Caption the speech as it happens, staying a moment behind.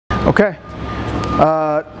Okay,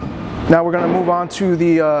 now we're going to move on to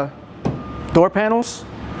the door panels.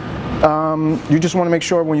 You just want to make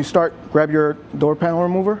sure when you start, grab your door panel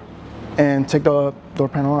remover and take the door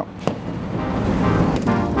panel out.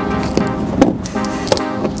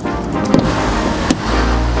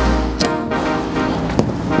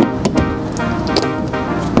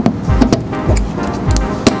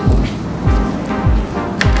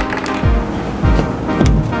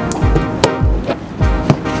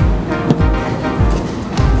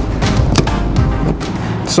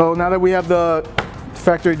 So now that we have the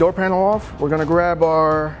factory door panel off, we're gonna grab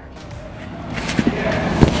our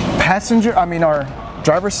our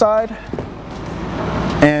driver's side.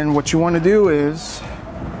 And what you want to do is,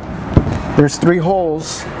 there's 3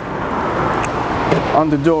 holes on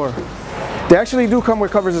the door. They actually do come with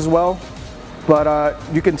covers as well, but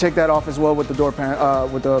you can take that off as well with the door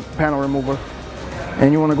with the panel remover.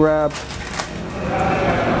 And you want to grab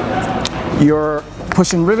your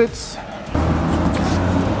pushing rivets.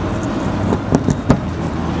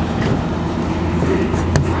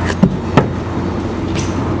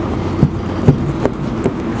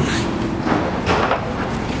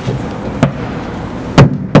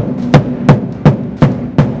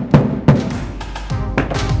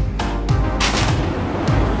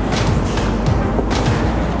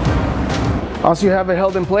 Once you have it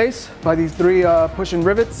held in place by these 3 pushing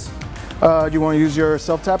rivets, you want to use your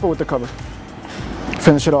self-tapper with the cover.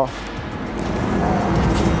 Finish it off.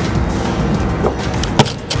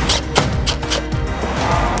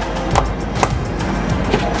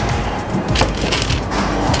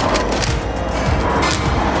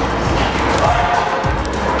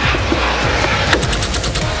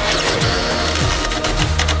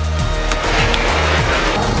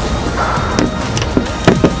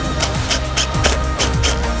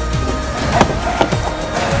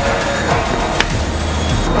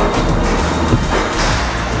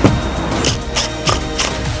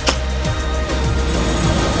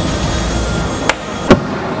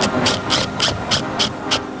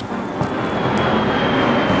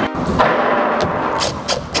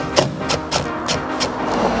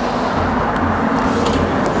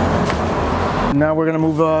 Now we're going to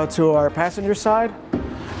move to our passenger side.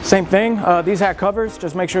 Same thing, these had covers.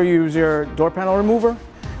 Just make sure you use your door panel remover.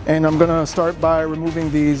 And I'm going to start by removing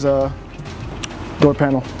these door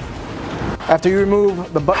panel. After you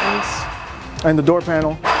remove the buttons and the door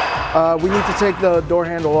panel, we need to take the door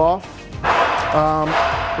handle off.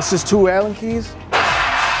 This is 2 Allen keys.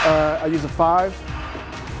 I use a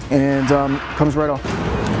 5 and comes right off.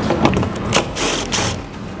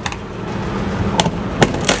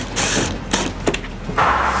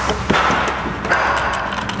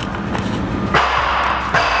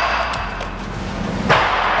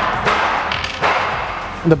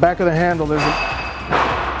 In the back of the handle, there's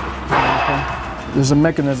a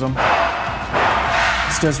mechanism.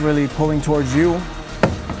 It's just really pulling towards you,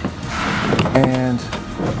 and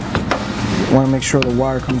you want to make sure the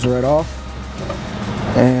wire comes right off.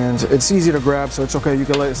 And it's easy to grab, so it's okay. You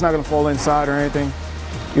can it's not going to fall inside or anything.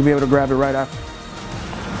 You'll be able to grab it right after.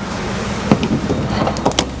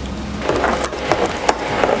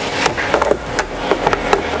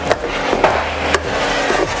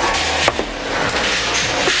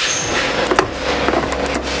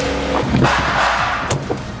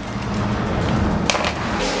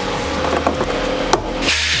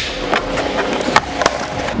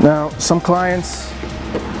 Now, some clients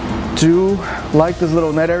do like this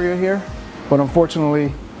little net area here, but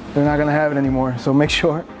unfortunately, they're not going to have it anymore. So make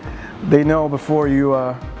sure they know before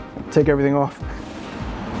you take everything off.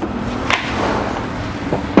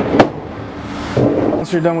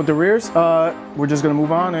 Once you're done with the rears, we're just going to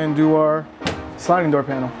move on and do our sliding door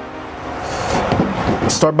panel.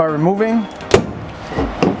 Start by removing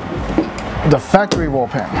the factory wall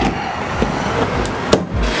panel.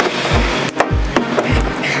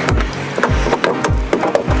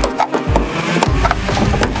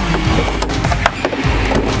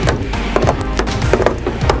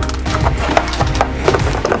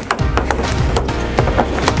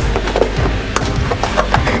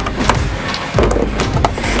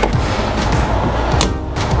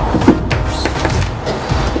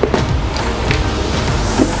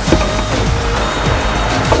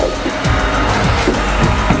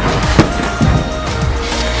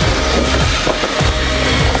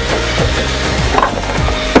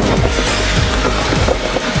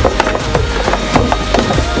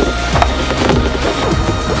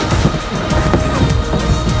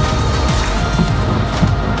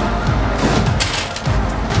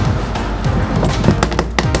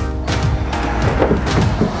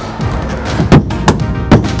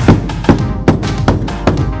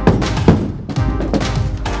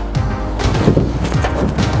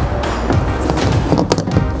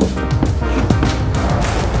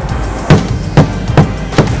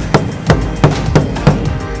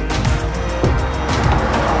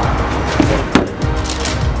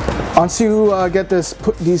 Once you get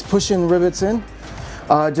these push-in rivets in,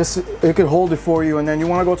 it could hold it for you, and then you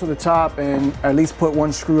want to go to the top and at least put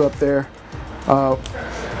one screw up there so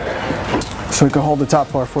it can hold the top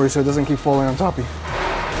part for you so it doesn't keep falling on top of you.